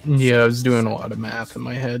Eldane Yeah, I was himself doing a lot of math in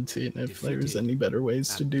my head, seeing if there was any better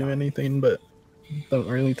ways to do anything, but don't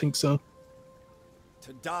really think so.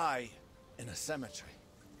 To die in a cemetery.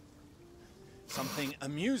 Something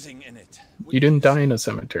amusing in it. You didn't die in a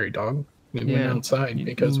cemetery, dog. We went Yeah, outside you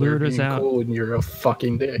because we were lured us being out. cool and you're a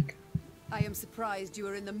fucking dick. I am surprised you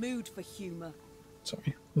are in the mood for humor.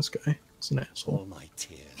 Sorry, this guy is an All asshole. my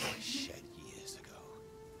tears I shed years ago.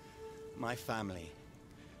 My family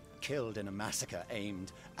killed in a massacre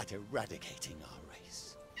aimed at eradicating our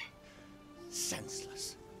race.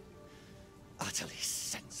 Senseless. Utterly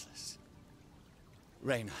senseless.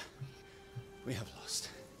 Reyna, we have lost.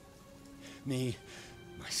 Me,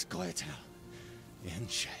 my Scoia'tael, and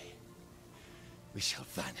Shay. We shall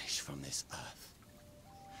vanish from this earth.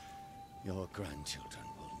 Your grandchildren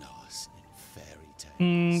will know us in fairy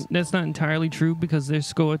tales. That's not entirely true because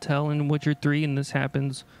there's Scoia'tael in Witcher 3 and this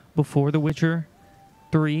happens before The Witcher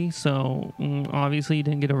 3, so obviously you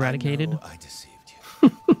didn't get eradicated. I know I deceived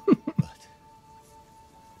you. But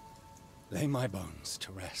lay my bones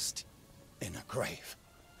to rest in a grave.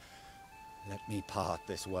 Let me part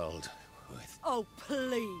this world with... Oh,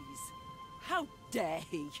 please. How dare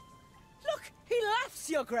he? Look, he laughs,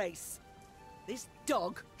 Your Grace. This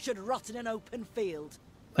dog should rot in an open field.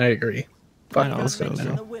 I agree. Fuck know. this guy Mention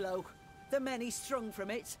now. the willow, the many strung from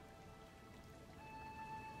it.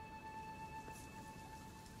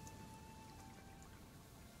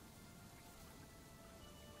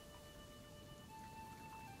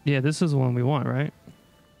 Yeah, this is the one we want, right?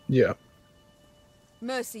 Yeah.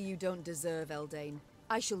 Mercy you don't deserve, Eldane.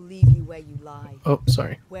 I shall leave you where you lie. Oh,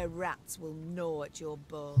 sorry. Where rats will gnaw at your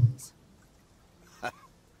bones.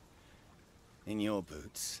 In your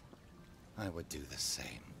boots, I would do the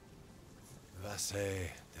same. Vasse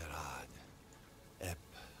derad. Ep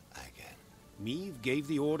again. Meve gave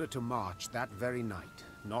the order to march that very night,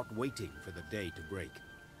 not waiting for the day to break.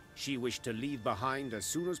 She wished to leave behind as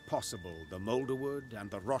soon as possible the moulderwood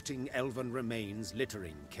and the rotting elven remains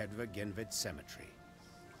littering Kedva Genvid Cemetery.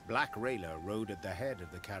 Black Rayla rode at the head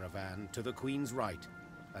of the caravan to the Queen's right,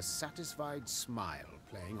 a satisfied smile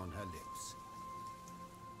playing on her lips.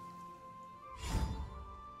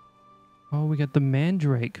 Oh, we got the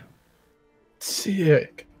mandrake.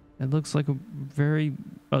 Sick. It looks like a very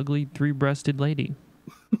ugly three-breasted lady.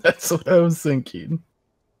 That's what I was thinking.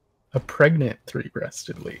 A pregnant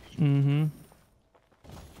three-breasted lady. Mm-hmm.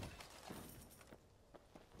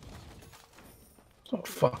 A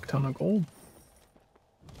fuck ton of gold.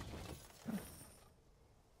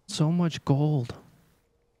 So much gold.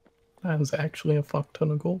 That was actually a fuck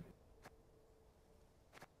ton of gold.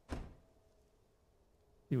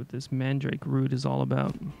 See what this mandrake root is all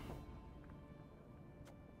about.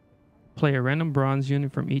 Play a random bronze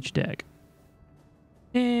unit from each deck.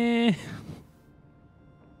 Eh.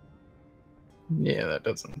 Yeah, that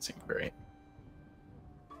doesn't seem great.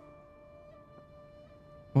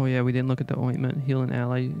 Oh yeah, we didn't look at the ointment. Heal an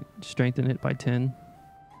ally, strengthen it by 10.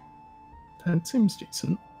 That seems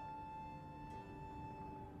decent.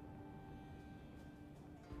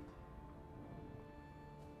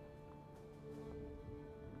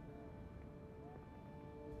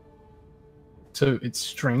 So it's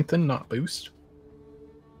strengthen, not boost.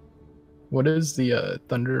 What does the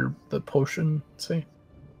the potion say?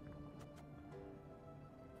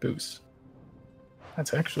 Boost.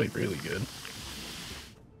 That's actually really good.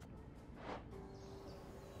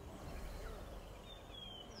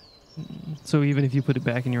 So even if you put it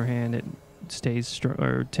back in your hand, it stays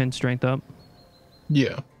 10 strength up?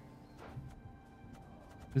 Yeah.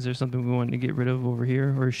 Is there something we want to get rid of over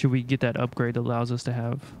here? Or should we get that upgrade that allows us to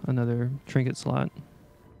have another trinket slot?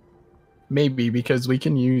 Maybe, because we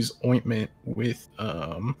can use ointment with,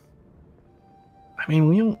 I mean,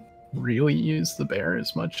 we don't really use the bear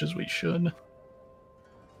as much as we should.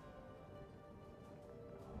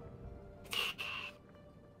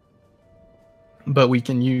 But we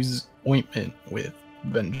can use ointment with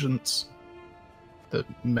vengeance. The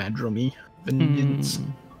Madromi vengeance.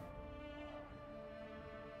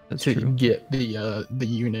 That's to true. get the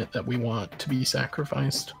unit that we want to be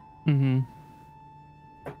sacrificed. Mm-hmm.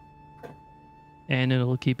 And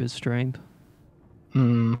it'll keep his strength.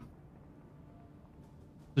 Hmm.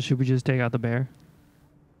 So should we just take out the bear?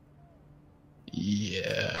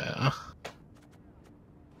 Yeah.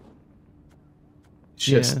 It's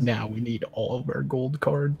just now we need all of our gold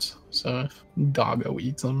cards. So if Doggo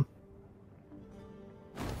eats them.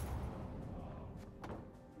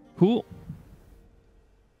 Cool.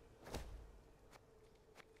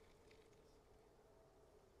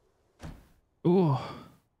 Ooh.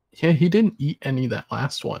 Yeah, he didn't eat any of that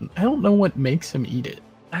last one. I don't know what makes him eat it.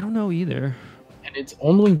 I don't know either. And it's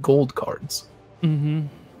only gold cards. Mm-hmm.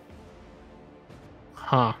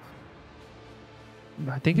 Huh.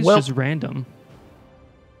 I think it's just random.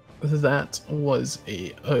 That was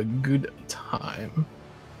a good time.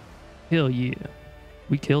 Hell yeah.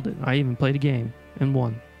 We killed it. I even played a game and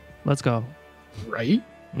won. Let's go. Right?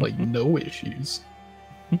 Like, no issues.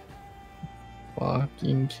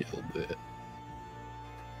 Fucking killed it.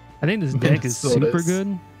 I think this deck is super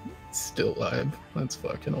good. Still live. That's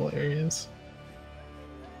fucking hilarious.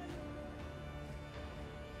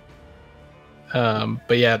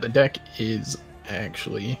 But yeah, the deck is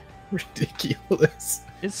actually ridiculous.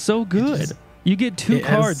 It's so good. You get 2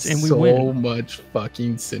 cards and we so win. So much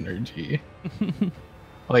fucking synergy.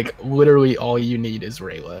 Like, literally all you need is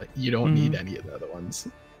Rayla. You don't need any of the other ones.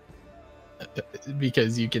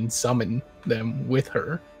 Because you can summon them with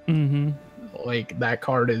her. Mm-hmm. Like, that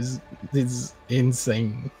card is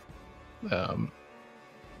insane.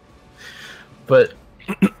 But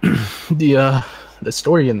the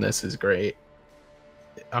story in this is great.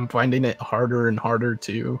 I'm finding it harder and harder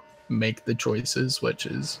to make the choices, which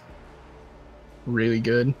is really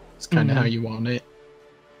good. It's kind of how you want it.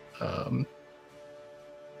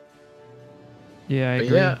 Yeah, I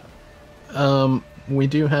agree. Yeah, we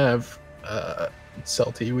do have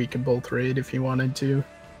Celti we can both raid if you wanted to.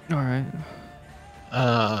 All right.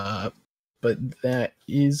 But that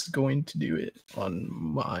is going to do it on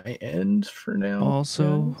my end for now.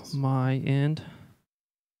 Also, guys. my end.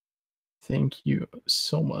 Thank you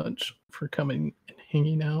so much for coming and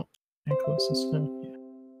hanging out and closest now. Yeah.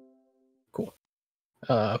 Cool.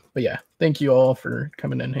 But yeah, thank you all for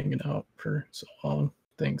coming and hanging out for so long.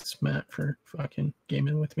 Thanks, Matt, for fucking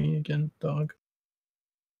gaming with me again, dog.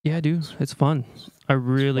 Yeah, dude, it's fun. I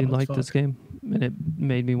really like this game, and it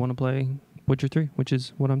made me want to play Witcher 3, which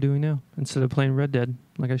is what I'm doing now, instead of playing Red Dead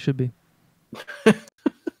like I should be.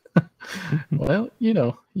 Well, you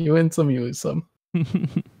know, you win some, you lose some.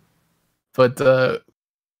 But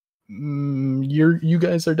you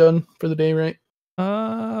guys are done for the day, right?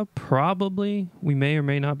 Probably. We may or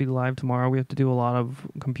may not be live tomorrow. We have to do a lot of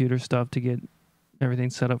computer stuff to get everything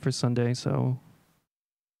set up for Sunday, so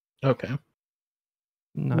Okay.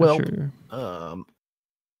 not sure.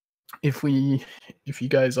 If you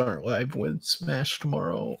guys aren't live with Smash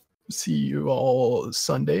tomorrow, see you all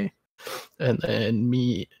Sunday. And then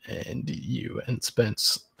me and you and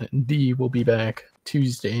Spence and Dee will be back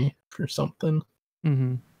Tuesday for something.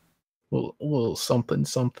 Mm-hmm. We'll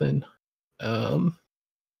something.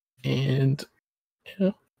 And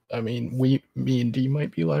yeah, I mean, me and Dee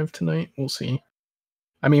might be live tonight. We'll see.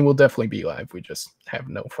 I mean, we'll definitely be live. We just have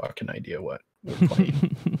no fucking idea what we're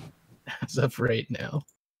playing as of right now.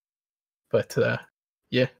 But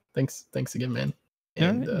yeah, thanks again, man.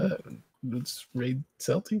 And let's raid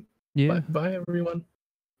Celti. Yeah. Bye everyone.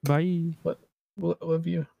 Bye. Love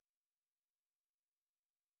you.